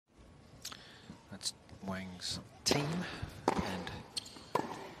Wang's team, and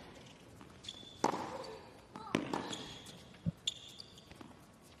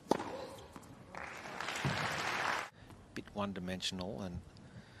bit one-dimensional,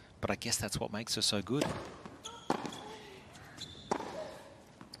 but I guess that's what makes her so good.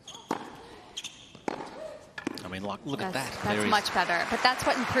 I mean, look at that. That's much better, but that's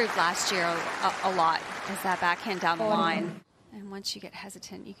what improved last year a lot, is that backhand down the line. And once you get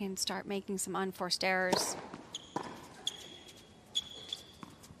hesitant, you can start making some unforced errors.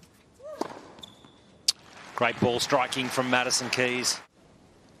 Great ball striking from Madison Keys.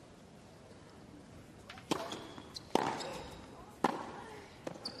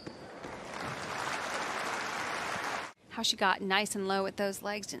 How she got nice and low with those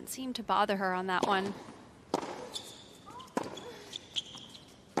legs didn't seem to bother her on that one.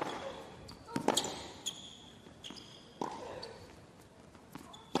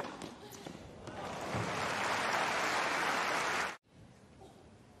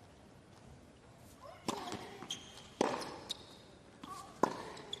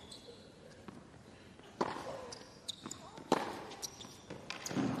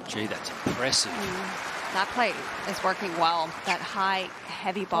 Gee, that's impressive. That play is working well. That high,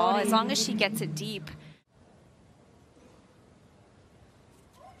 heavy ball, as long as she gets it deep.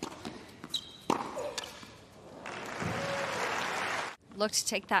 Look to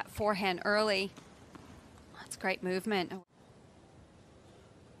take that forehand early. That's great movement.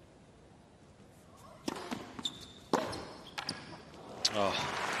 Oh,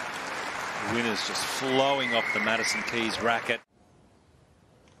 the winner's just flowing off the Madison Keys racket.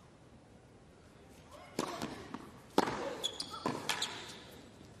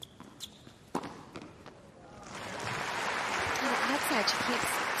 She keeps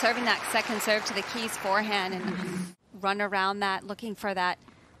serving that second serve to the Keys forehand and run around that, looking for that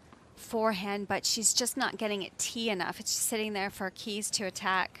forehand, but she's just not getting it tee enough. It's just sitting there for Keys to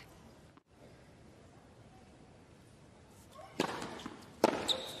attack.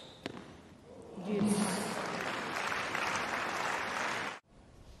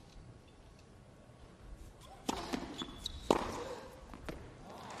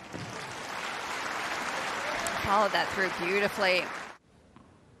 Followed that through beautifully.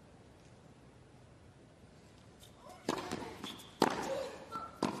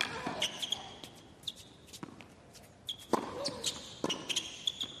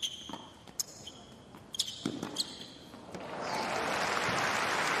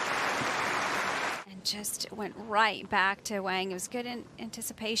 Just went right back to Wang. It was good in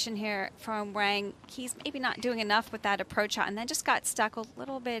anticipation here from Wang. He's maybe not doing enough with that approach shot, and then just got stuck, a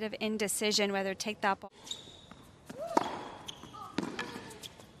little bit of indecision whether to take that ball.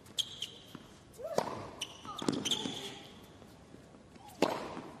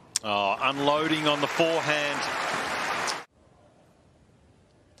 Oh, unloading on the forehand.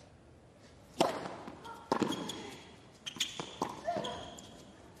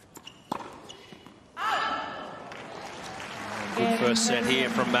 Good first set here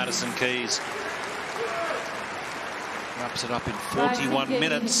from Madison Keys. Wraps it up in 41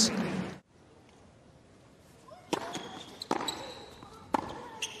 minutes.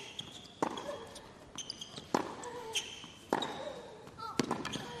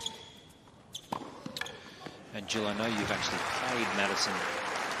 And Jill, I know you've actually played Madison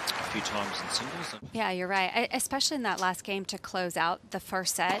a few times in singles. Yeah, you're right. Especially in that last game to close out the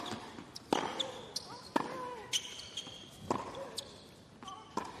first set.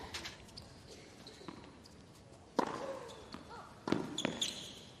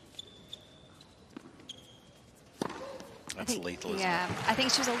 That's lethal, isn't yeah, it? I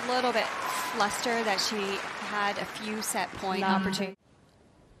think she was a little bit flustered that she had a few set point opportunities.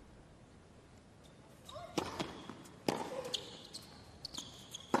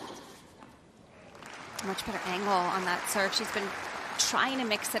 Much better angle on that serve. She's been trying to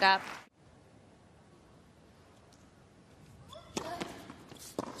mix it up.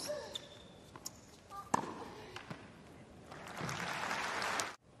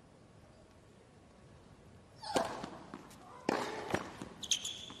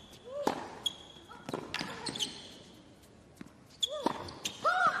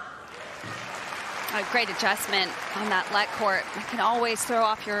 A great adjustment on that let court. You can always throw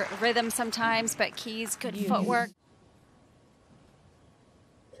off your rhythm sometimes, but Keys, good footwork.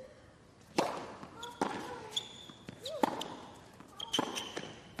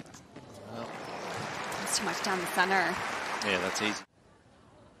 That's too much down the center. Yeah, that's easy.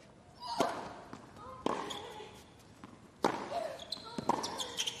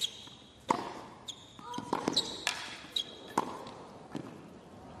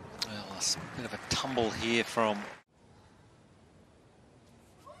 Bit of a tumble here from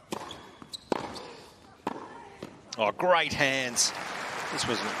great hands. This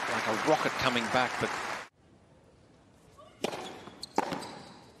was like a rocket coming back, but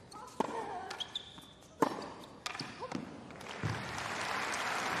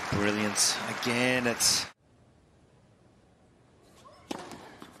brilliance again. It's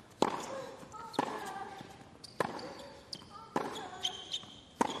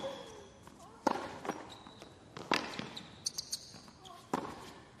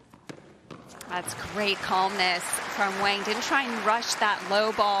that's great calmness from Wang. Didn't try and rush that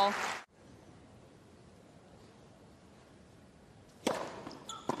low ball.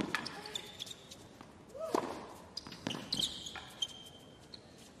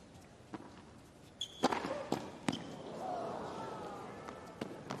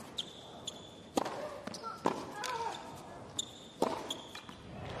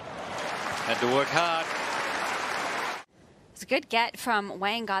 had to work hard. It's a good get from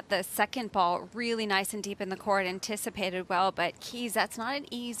Wang. Got the second ball really nice and deep in the court, anticipated well, but Keys, that's not an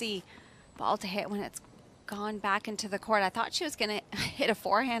easy ball to hit when it's gone back into the court. I thought she was going to hit a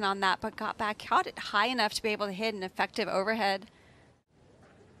forehand on that, but got back, caught it high enough to be able to hit an effective overhead.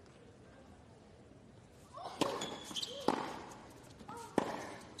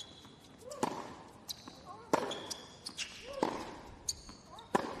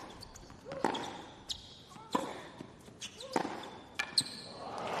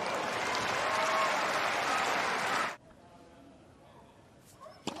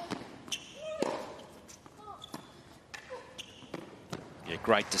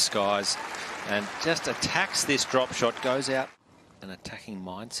 Great disguise, and just attacks this drop shot, goes out an attacking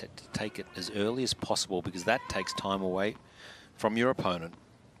mindset to take it as early as possible, because that takes time away from your opponent.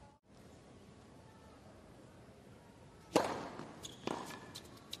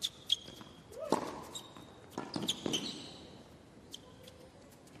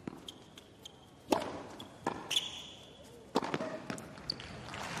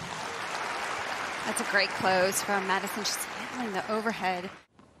 That's a great close from Madison. She's handling the overhead.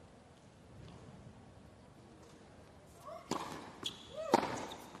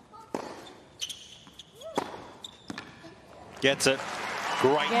 Gets it.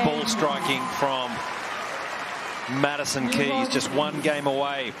 Great ball striking from Madison Keys. Just one game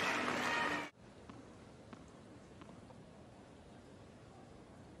away.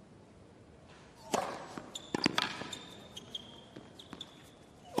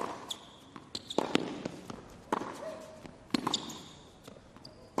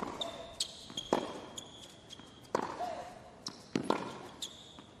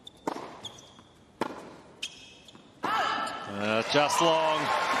 Just long,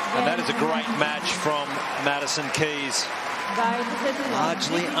 and that is a great match from Madison Keys.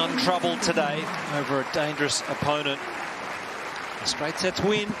 Largely untroubled today over a dangerous opponent. A straight sets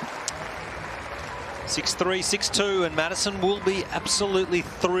win. 6-3, 6-2, and Madison will be absolutely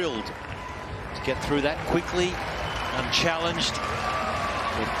thrilled to get through that quickly, unchallenged,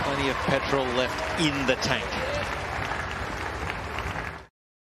 with plenty of petrol left in the tank.